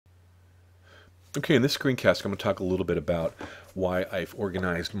Okay, in this screencast, I'm going to talk a little bit about why I've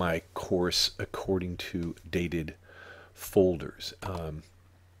organized my course according to dated folders.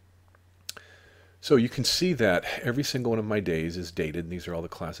 So you can see that every single one of my days is dated, and these are all the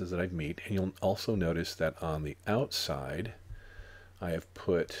classes that I've meet. And you'll also notice that on the outside, I have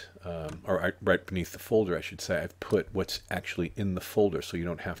put, right beneath the folder, I should say, I've put what's actually in the folder, so you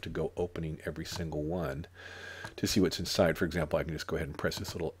don't have to go opening every single one to see what's inside. For example, I can just go ahead and press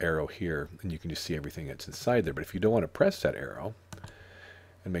this little arrow here, and you can just see everything that's inside there. But if you don't want to press that arrow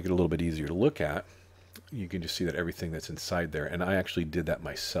and make it a little bit easier to look at, you can just see that everything that's inside there. And I actually did that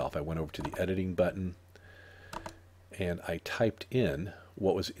myself. I went over to the editing button and I typed in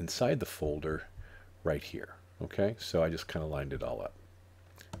what was inside the folder right here. Okay, so I just kind of lined it all up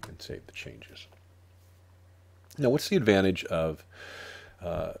and saved the changes. Now, what's the advantage of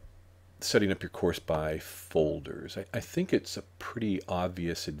setting up your course by folders? I think it's a pretty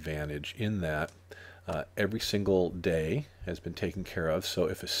obvious advantage in that every single day has been taken care of. So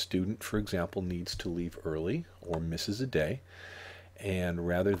if a student, for example, needs to leave early or misses a day, and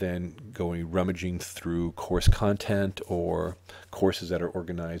rather than going rummaging through course content or courses that are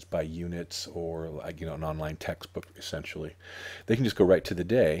organized by units or like, an online textbook essentially, they can just go right to the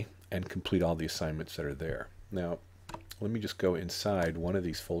day and complete all the assignments that are there. Now, let me just go inside one of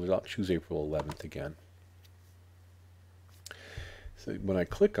these folders. I'll choose April 11th again. So when I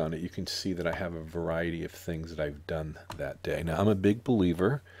click on it, you can see that I have a variety of things that I've done that day. Now, I'm a big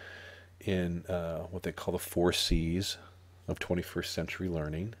believer in what they call the 4 C's of 21st century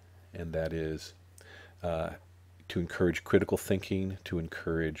learning, and that is to encourage critical thinking, to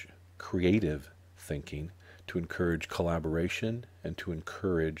encourage creative thinking, to encourage collaboration, and to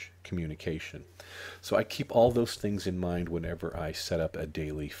encourage communication. So I keep all those things in mind whenever I set up a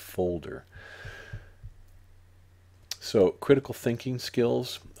daily folder. So critical thinking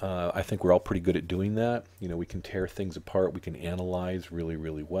skills, I think we're all pretty good at doing that. We can tear things apart, we can analyze really,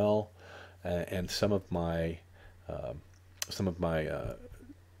 really well, and some of my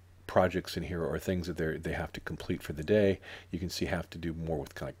projects in here are things that they have to complete for the day. You can see have to do more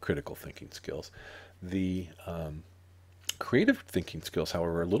with kind of critical thinking skills. The creative thinking skills,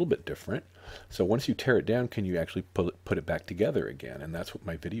 however, are a little bit different. So once you tear it down, can you actually put it back together again? And that's what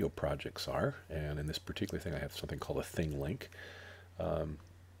my video projects are. And in this particular thing, I have something called a thing link.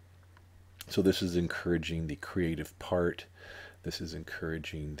 So this is encouraging the creative part. This is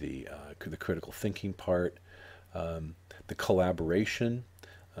encouraging the critical thinking part. The collaboration.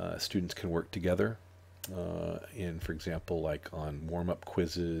 Students can work together for example, like on warm-up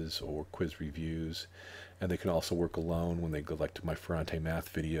quizzes or quiz reviews. And they can also work alone when they go like to my Ferrante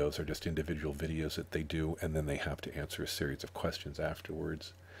math videos or just individual videos that they do, and then they have to answer a series of questions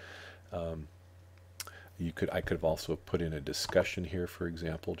afterwards. I could have also put in a discussion here, for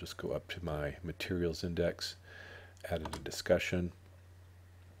example. Just go up to my materials index, added a discussion,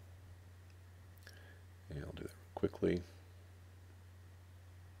 and I'll do that quickly.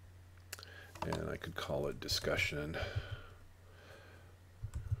 And I could call it discussion.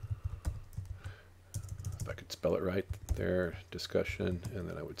 If I could spell it right there, discussion, and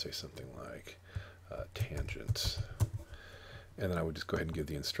then I would say something like tangents. And then I would just go ahead and give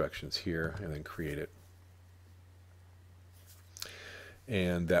the instructions here and then create it.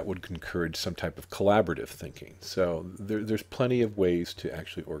 And that would encourage some type of collaborative thinking. So there's plenty of ways to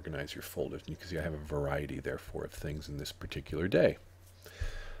actually organize your folders. And you can see I have a variety, therefore, of things in this particular day.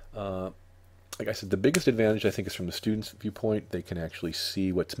 Like I said, the biggest advantage, I think, is from the student's viewpoint. They can actually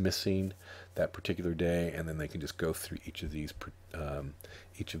see what's missing that particular day, and then they can just go through each of these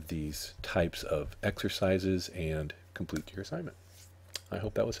types of exercises and complete your assignment. I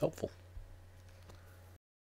hope that was helpful.